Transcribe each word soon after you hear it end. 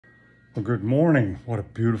Well, good morning. What a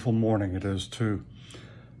beautiful morning it is, too.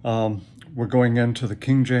 We're going into the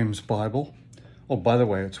King James Bible. Oh, by the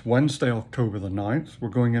way, it's Wednesday, October the 9th. We're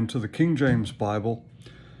going into the King James Bible,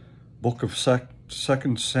 book of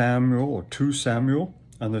 2 Samuel or 2 Samuel,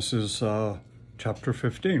 and this is chapter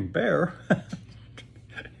 15. Bear,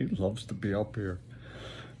 he loves to be up here.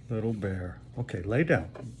 Little bear. Okay, lay down.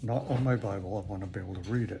 Not on my Bible. I want to be able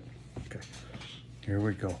to read it. Okay, here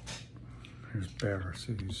we go. Here's Bear.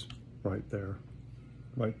 See, he's right there.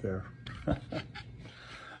 Right there.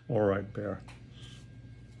 All right, Bear.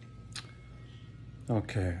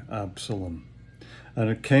 Okay, Absalom. And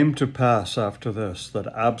it came to pass after this that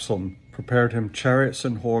Absalom prepared him chariots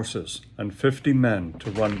and horses, and 50 men to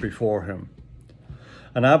run before him.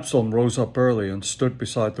 And Absalom rose up early and stood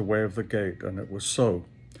beside the way of the gate, and it was so,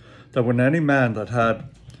 that when any man that had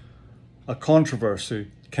a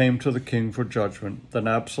controversy came to the king for judgment, then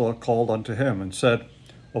Absalom called unto him and said,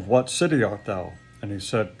 Of what city art thou? And he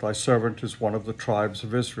said, Thy servant is one of the tribes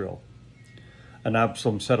of Israel. And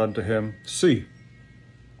Absalom said unto him, See,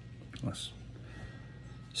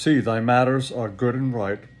 thy matters are good and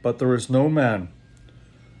right, but there is no man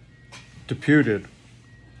deputed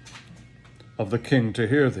of the king to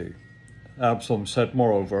hear thee. Absalom said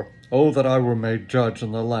moreover, O that I were made judge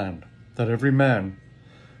in the land, that every man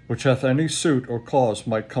which hath any suit or cause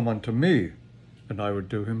might come unto me, and I would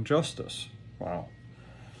do him justice. Wow.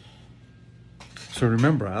 So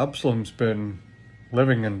remember, Absalom's been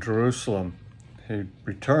living in Jerusalem. He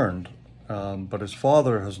returned, but his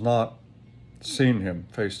father has not seen him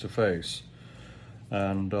face to face.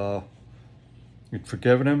 And he'd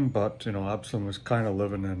forgiven him, but, Absalom was kind of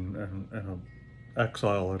living in an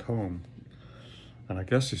exile at home. And I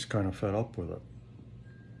guess he's kind of fed up with it.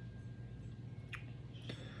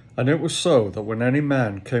 And it was so that when any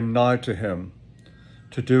man came nigh to him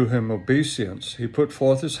to do him obeisance, he put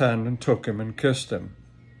forth his hand and took him and kissed him.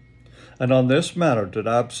 And on this manner did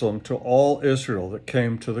Absalom to all Israel that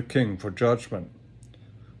came to the king for judgment.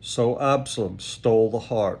 So Absalom stole the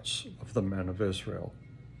hearts of the men of Israel.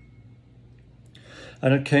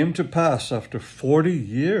 And it came to pass after 40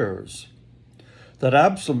 years that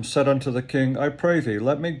Absalom said unto the king, I pray thee,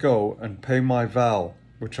 let me go and pay my vow,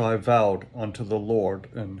 which I vowed unto the Lord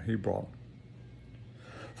in Hebron.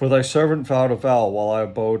 For thy servant vowed a vow while I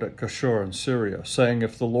abode at Geshur in Syria, saying,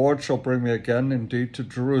 If the Lord shall bring me again indeed to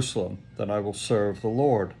Jerusalem, then I will serve the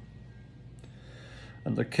Lord.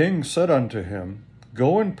 And the king said unto him,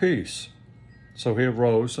 Go in peace. So he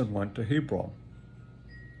arose and went to Hebron.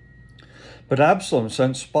 But Absalom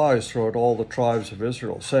sent spies throughout all the tribes of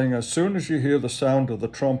Israel, saying, As soon as you hear the sound of the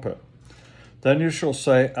trumpet, then you shall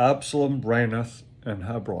say, Absalom reigneth in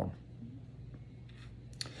Hebron.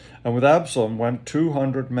 And with Absalom went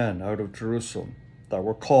 200 men out of Jerusalem that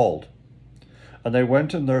were called, and they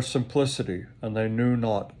went in their simplicity, and they knew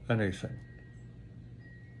not anything.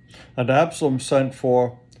 And Absalom sent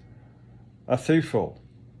for Ahithophel,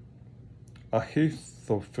 the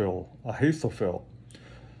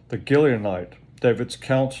Gileonite, David's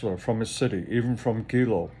counselor from his city, even from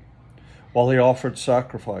Gilo, while he offered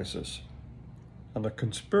sacrifices. And the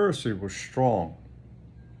conspiracy was strong,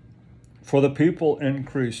 for the people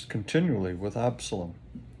increased continually with Absalom.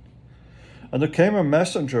 And there came a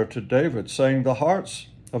messenger to David, saying, The hearts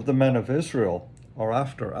of the men of Israel are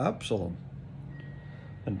after Absalom.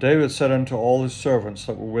 And David said unto all his servants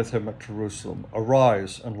that were with him at Jerusalem,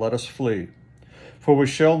 Arise, and let us flee, for we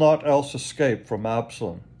shall not else escape from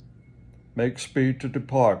Absalom. Make speed to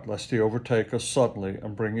depart, lest he overtake us suddenly,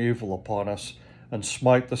 and bring evil upon us, and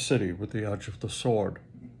smite the city with the edge of the sword.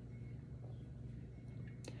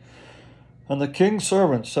 And the king's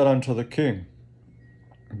servants said unto the king,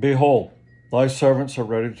 Behold, thy servants are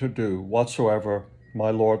ready to do whatsoever my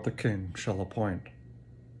lord the king shall appoint.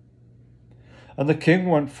 And the king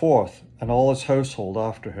went forth, and all his household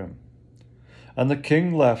after him. And the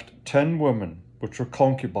king left 10 women, which were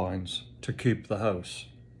concubines, to keep the house.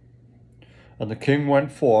 And the king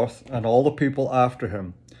went forth, and all the people after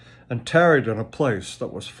him, and tarried in a place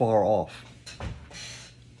that was far off.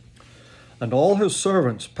 And all his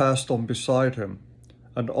servants passed on beside him,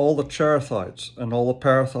 and all the Cherethites, and all the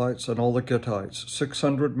Perethites, and all the Gittites,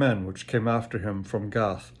 600 men which came after him from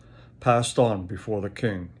Gath, passed on before the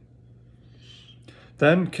king.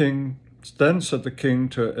 Then said the king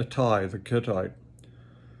to Ittai the Gittite,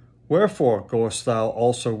 Wherefore goest thou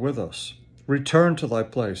also with us? Return to thy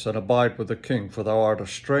place, and abide with the king, for thou art a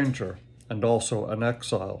stranger, and also an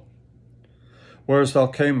exile. Whereas thou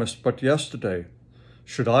camest but yesterday,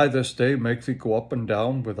 should I this day make thee go up and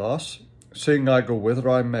down with us? Seeing I go whither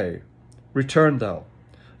I may, return thou,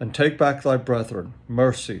 and take back thy brethren.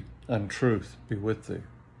 Mercy and truth be with thee.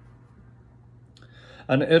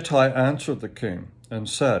 And Ittai answered the king and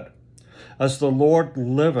said, As the Lord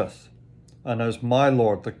liveth, and as my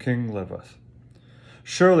lord the king liveth,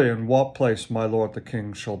 surely in what place my lord the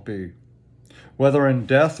king shall be, whether in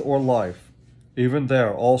death or life, even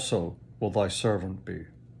there also will thy servant be.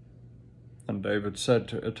 And David said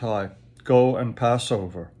to Ittai, Go and pass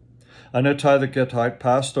over. And Ittai the Gittite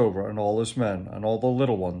passed over, and all his men, and all the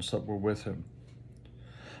little ones that were with him.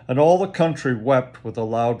 And all the country wept with a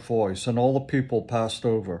loud voice, and all the people passed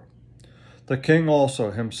over. The king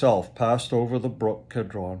also himself passed over the brook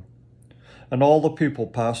Kidron, and all the people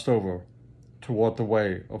passed over toward the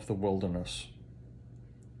way of the wilderness.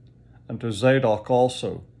 And to Zadok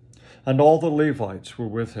also, and all the Levites were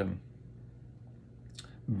with him,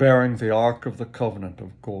 bearing the ark of the covenant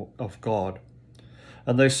of God.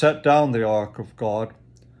 And they set down the ark of God,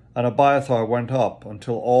 and Abiathar went up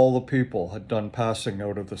until all the people had done passing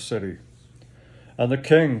out of the city. And the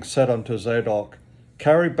king said unto Zadok,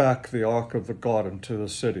 Carry back the ark of the God into the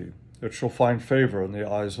city. It shall find favor in the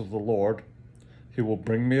eyes of the Lord. He will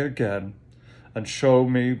bring me again, and show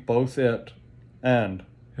me both it and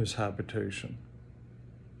his habitation.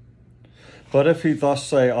 But if he thus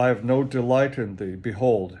say, I have no delight in thee,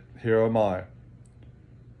 behold, here am I.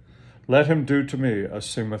 Let him do to me as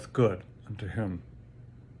seemeth good unto him.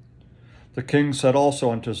 The king said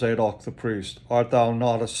also unto Zadok the priest, Art thou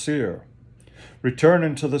not a seer? Return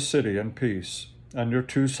into the city in peace, and your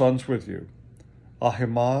 2 sons with you,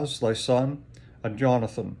 Ahimaaz thy son, and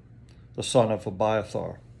Jonathan, the son of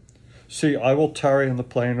Abiathar. See, I will tarry in the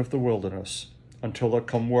plain of the wilderness, until there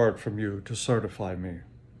come word from you to certify me.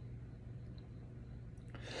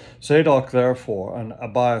 Zadok therefore and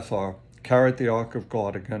Abiathar carried the ark of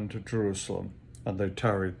God again to Jerusalem, and they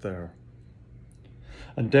tarried there.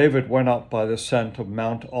 And David went up by the ascent of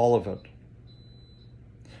Mount Olivet,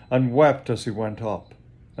 and wept as he went up,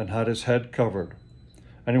 and had his head covered.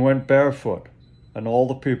 And he went barefoot, and all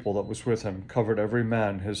the people that was with him covered every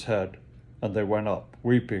man his head, and they went up,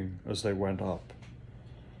 weeping as they went up.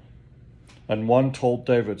 And one told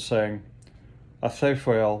David, saying,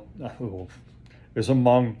 Ahithophel is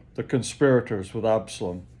among the conspirators with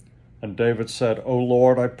Absalom. And David said, O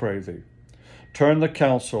Lord, I pray thee, turn the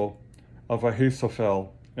counsel of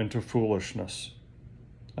Ahithophel into foolishness.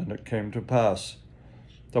 And it came to pass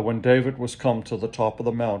that when David was come to the top of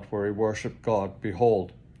the mount where he worshipped God,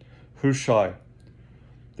 behold, Hushai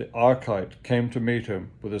the Archite came to meet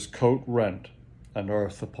him with his coat rent and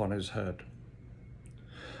earth upon his head.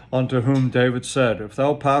 Unto whom David said, If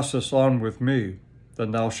thou passest on with me,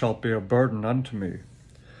 then thou shalt be a burden unto me.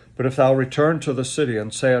 But if thou return to the city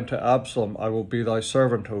and say unto Absalom, I will be thy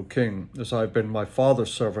servant, O king, as I have been my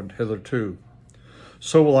father's servant hitherto,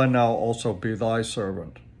 so will I now also be thy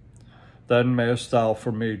servant. Then mayest thou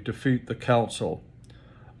for me defeat the counsel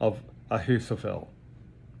of Ahithophel.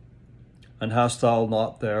 And hast thou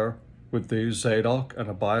not there with thee Zadok and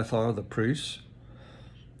Abiathar the priests?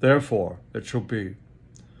 Therefore it shall be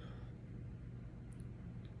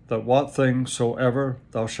that what thing soever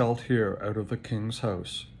thou shalt hear out of the king's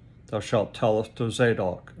house, thou shalt tell it to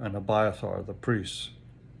Zadok and Abiathar the priests.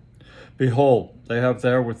 Behold, they have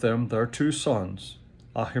there with them their 2 sons,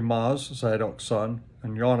 Ahimaaz, Zadok's son,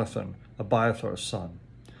 and Jonathan, Abiathar's son.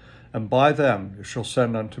 And by them you shall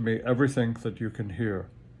send unto me everything that you can hear.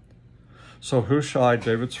 So Hushai,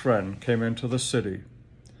 David's friend, came into the city,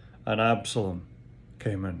 and Absalom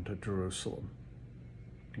came into Jerusalem.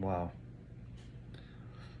 Wow.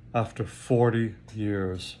 After 40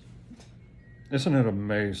 years. Isn't it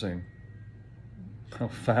amazing how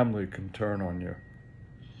family can turn on you?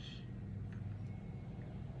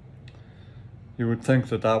 You would think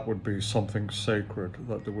that that would be something sacred,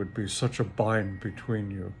 that there would be such a bind between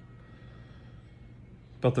you.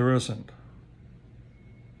 But there isn't.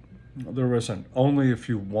 There isn't. Only if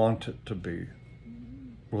you want it to be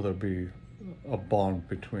will there be a bond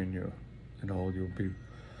between you. You know, you'll be...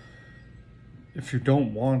 If you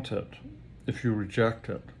don't want it, if you reject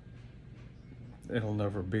it, it'll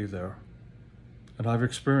never be there. And I've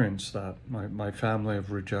experienced that. My family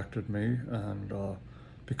have rejected me, and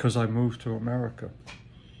because I moved to America.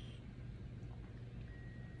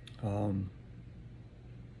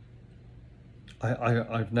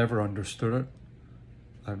 I've never understood it.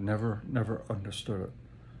 I've never understood it.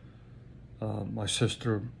 My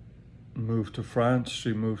sister moved to France.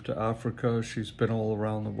 She moved to Africa. She's been all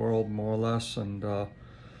around the world, more or less, and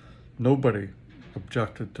nobody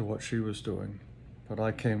objected to what she was doing. But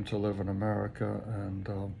I came to live in America,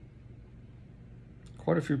 and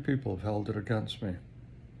quite a few people have held it against me.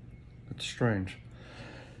 It's strange.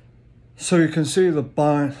 So you can see the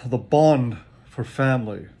bond for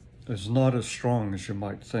family is not as strong as you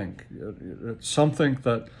might think. It's something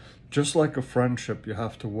that, just like a friendship, you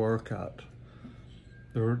have to work at.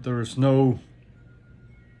 There is no...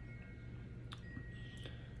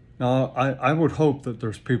 Now, I would hope that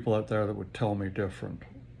there's people out there that would tell me different,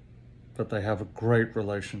 that they have a great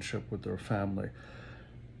relationship with their family.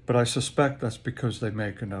 But I suspect that's because they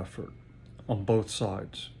make an effort on both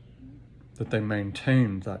sides, that they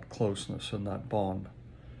maintain that closeness and that bond.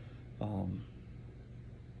 Of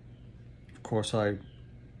course, by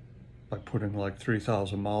putting like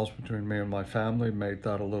 3,000 miles between me and my family, made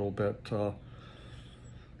that a little bit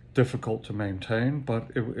difficult to maintain,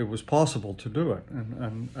 but it was possible to do it,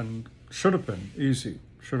 and should have been easy.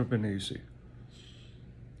 Should have been easy.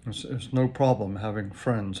 It's no problem having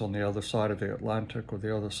friends on the other side of the Atlantic or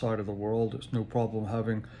the other side of the world. It's no problem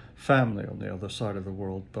having family on the other side of the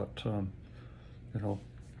world. But,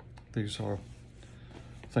 these are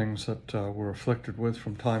things that we're afflicted with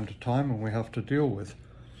from time to time, and we have to deal with.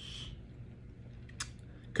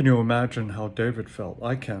 Can you imagine how David felt?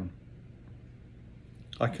 I can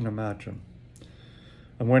imagine.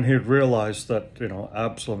 And when he had realized that,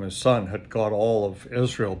 Absalom, his son, had got all of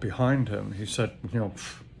Israel behind him, he said,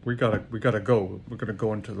 we gotta go. We're gonna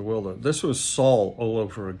go into the wilderness. This was Saul all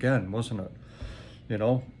over again, wasn't it?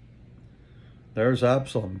 There's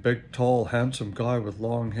Absalom, big, tall, handsome guy with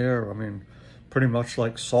long hair. I mean, pretty much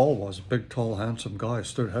like Saul was, a big, tall, handsome guy,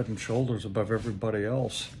 stood head and shoulders above everybody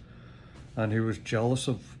else. And he was jealous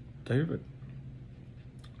of David.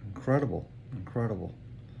 Incredible, incredible.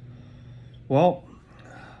 Well,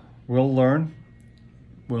 we'll learn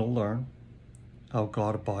how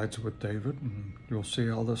God abides with David, and you'll see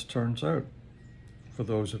how this turns out. For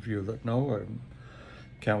those of you that know, I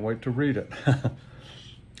can't wait to read it.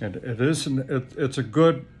 And it's a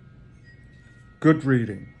good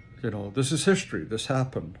reading. This is history. This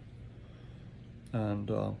happened.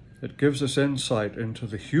 And it gives us insight into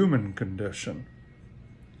the human condition,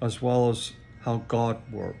 as well as how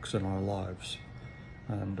God works in our lives.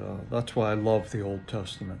 And that's why I love the Old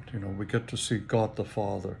Testament. We get to see God the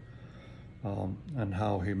Father and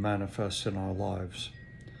how he manifests in our lives.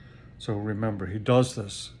 So remember, he does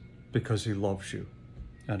this because he loves you,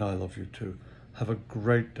 and I love you too. Have a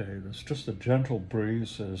great day. There's just a gentle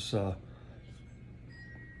breeze. There's got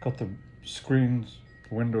the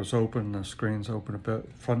windows open, the screens open a bit,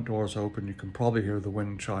 front doors open. You can probably hear the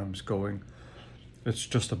wind chimes going. It's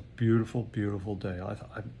just a beautiful, beautiful day.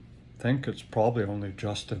 I think it's probably only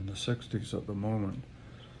just in the 60s at the moment.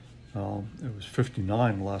 It was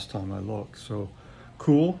 59 last time I looked. So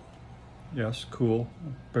cool. Yes, cool.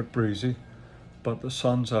 A bit breezy. But the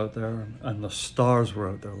sun's out there, and the stars were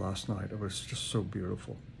out there last night. It was just so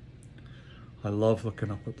beautiful. I love looking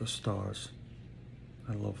up at the stars.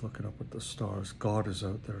 I love looking up at the stars. God is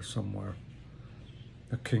out there somewhere.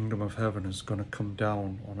 The kingdom of heaven is going to come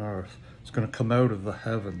down on earth. It's going to come out of the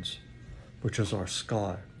heavens, which is our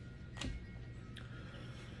sky.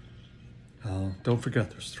 Don't forget,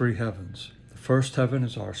 there's 3 heavens. The first heaven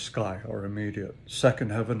is our sky, our immediate.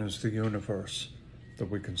 Second heaven is the universe, that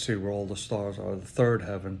we can see where all the stars are. The third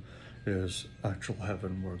heaven is actual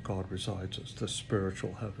heaven, where God resides. It's the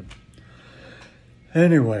spiritual heaven.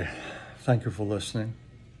 Anyway, thank you for listening.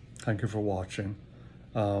 Thank you for watching.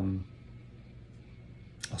 I'll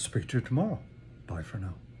speak to you tomorrow. Bye for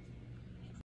now.